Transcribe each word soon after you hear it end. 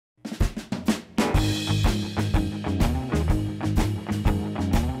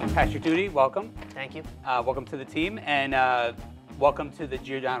Patrick Doody, welcome. Thank you. Welcome to the team, and welcome to the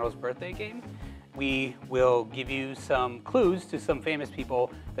Giordano's birthday game. We will give you some clues to some famous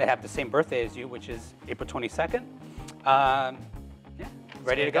people that have the same birthday as you, which is April 22nd. Yeah,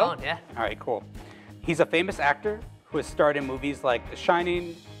 ready to go? Going, yeah. All right, cool. He's a famous actor who has starred in movies like The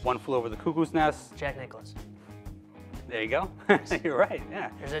Shining, One Flew Over the Cuckoo's Nest. Jack Nicklaus. There you go. You're right, yeah.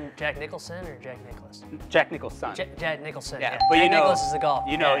 Is it Jack Nicholson or Jack Nicklaus? Jack Nicholson. Jack Nicholson, Yeah, yeah. but Jack you know, Nicklaus is the golf.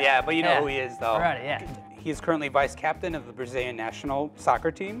 You know, yeah, but you know who he is, though. Right, yeah. He is currently vice captain of the Brazilian national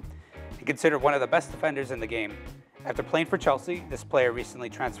soccer team and considered one of the best defenders in the game. After playing for Chelsea, this player recently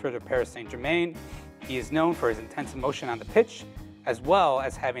transferred to Paris Saint-Germain. He is known for his intense emotion on the pitch, as well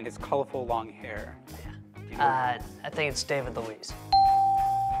as having his colorful long hair. Yeah. I think it's David Luiz.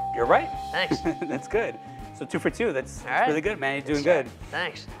 You're right. Thanks. That's good. So 2 for 2. That's right. really good, man. You're doing good.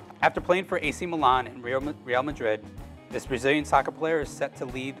 Thanks. After playing for AC Milan and Real Madrid, this Brazilian soccer player is set to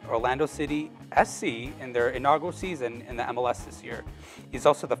lead Orlando City SC in their inaugural season in the MLS this year. He's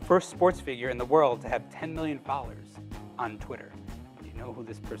also the first sports figure in the world to have 10 million followers on Twitter. Do you know who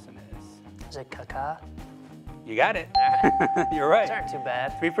this person is? Is it Kaká? You got it. All right. You're right. Those aren't too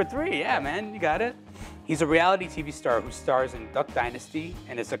bad. 3 for 3. Yeah, man. You got it. He's a reality TV star who stars in Duck Dynasty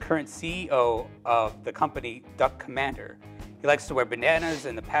and is the current CEO of the company Duck Commander. He likes to wear bananas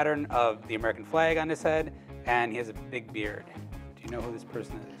and the pattern of the American flag on his head, and he has a big beard. Do you know who this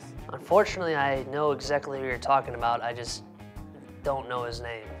person is? Unfortunately, I know exactly who you're talking about. I just don't know his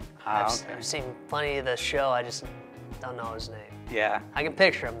name. I've seen plenty of the show. I just don't know his name. Yeah. I can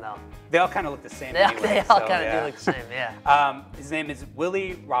picture him, though. They all kind of look the same They anyway, all so, kind of yeah. do look the same, yeah. His name is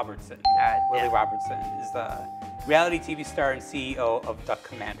Willie Robertson. All right, Willie yeah. Robertson is the reality TV star and CEO of Duck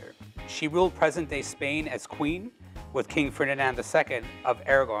Commander. She ruled present-day Spain as queen with King Ferdinand II of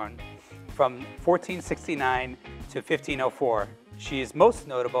Aragon from 1469 to 1504. She is most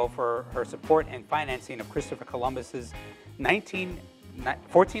notable for her support and financing of Christopher Columbus's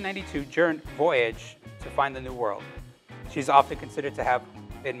 1492 voyage to find the New World. She's often considered to have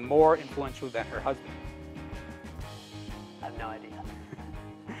been more influential than her husband. I have no idea.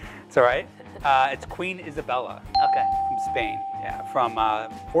 It's all right. It's Queen Isabella. Okay. From Spain. Yeah, from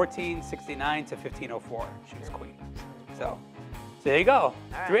 1469 to 1504. She was queen. So there you go. All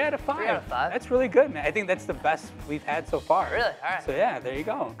right. 3 out of 5. 3 out of 5. That's really good, man. I think that's the best we've had so far. Really? All right. So yeah, there you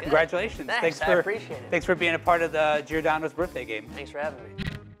go. Congratulations. Thanks. I appreciate it. Thanks for being a part of the Giordano's birthday game. Thanks for having me.